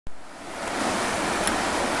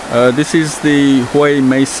This is the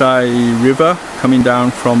MaeSai river coming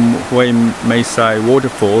down from MaeSai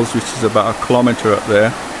waterfalls, which is about 1 kilometer up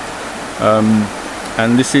there.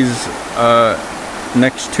 And this is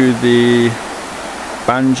next to the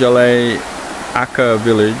Banjalay Aka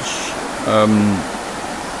village,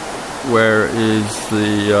 where is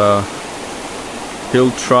the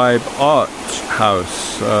Hill Tribe Art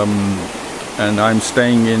House, and I'm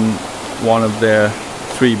staying in one of their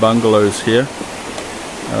 3 bungalows here.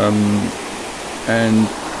 And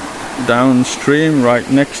downstream, right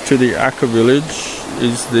next to the Aka village,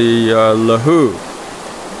 is the Lahu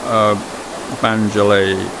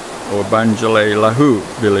Banjalay or Banjalay Lahu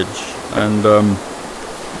village, and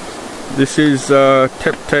this is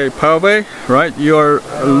Tepthai Powwai, right? You're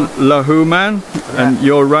Lahu man, yeah. And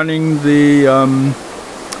you're running the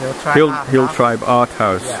Hill Tribe Art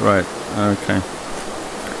House, yeah. Right? Okay.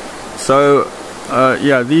 So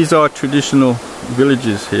yeah, these are traditional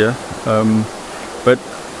villages here, but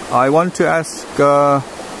I want to ask,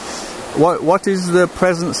 what is the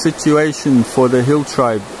present situation for the Hill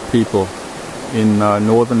Tribe people in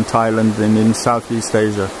northern Thailand and in Southeast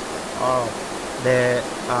Asia? Oh, the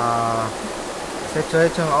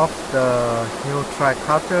situation of the Hill Tribe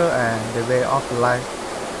culture and the way of life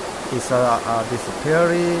is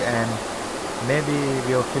disappearing, and maybe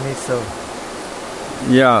will finish soon.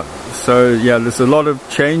 Yeah, so yeah, there's a lot of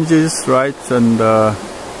changes, right? And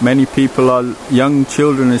many people are, young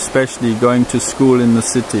children especially, going to school in the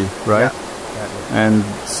city, right? Yeah. And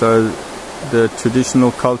so the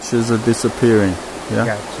traditional cultures are disappearing. Yeah.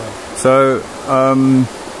 Yeah, sure. So,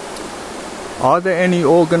 are there any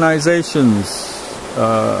organizations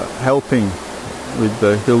helping with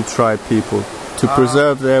the Hill Tribe people to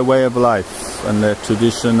preserve their way of life and their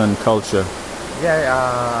tradition and culture?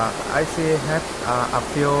 Yeah, I see have a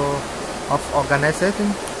few of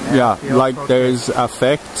organizations. Yeah, like there is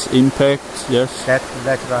AFECT, IMPECT, yes?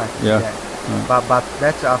 That's right. Yeah. But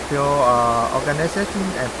that's a few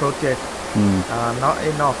organizations and projects. Not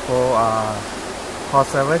enough for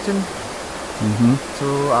conservation to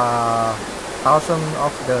thousands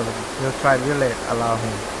of the Hill Tribe village allow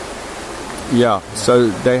him. Yeah, so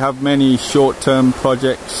they have many short-term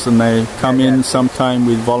projects, and they come in sometime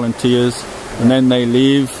with volunteers, and then they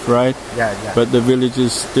leave, right? Yeah. But the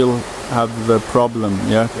villages still have the problem,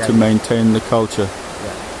 to maintain the culture.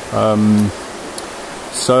 Yeah.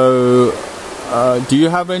 So, do you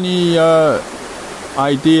have any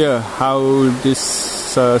idea how this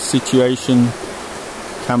situation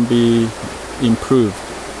can be improved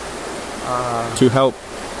to help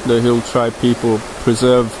the Hill Tribe people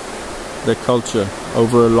preserve their culture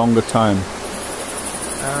over a longer time?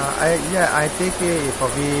 I think if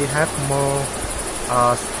we have more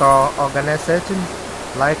strong organization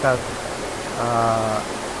like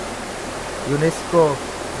UNESCO,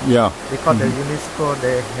 because the UNESCO,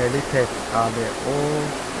 the heritage, the old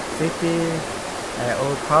city and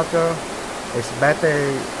old culture, it's better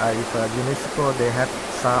if UNESCO they have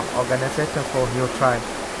some organization for Hill Tribe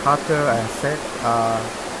culture and set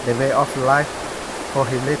the way of life for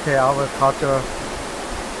heritage our culture.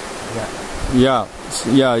 Yeah,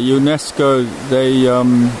 UNESCO, they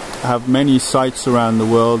have many sites around the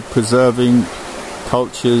world preserving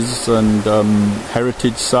cultures and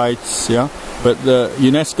heritage sites, but the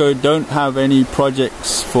UNESCO don't have any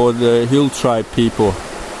projects for the Hill Tribe people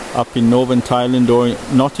up in northern Thailand, or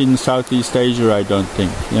not in Southeast Asia, I don't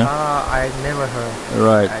think. I never heard.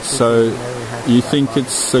 Right, so you think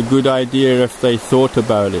it's a good idea if they thought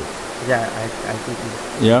about it? Yeah, I think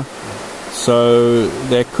it. Yeah? So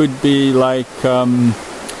there could be like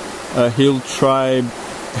a Hill Tribe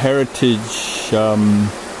heritage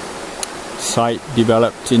site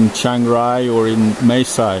developed in Chiang Rai or in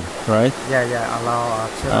MaeSai, right? Yeah, allow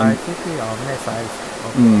Chiang Rai city or MaeSai.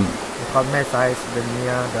 Okay. Because MaeSai is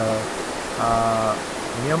near the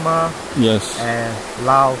Myanmar, and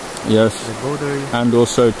Laos, the border, and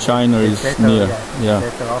also China is near,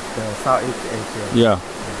 center of the Southeast Asia.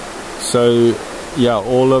 So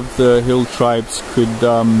all of the Hill Tribes could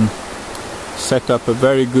set up a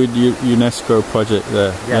very good UNESCO project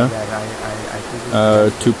there. I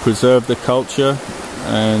think to preserve the culture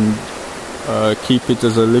and keep it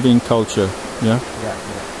as a living culture.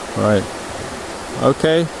 Right.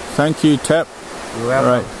 Okay. Thank you, Tep. You're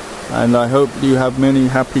welcome. Right. And I hope you have many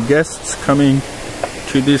happy guests coming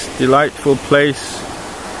to this delightful place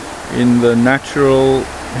in the natural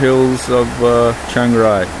hills of Chiang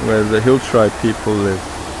Rai, where the Hill Tribe people live.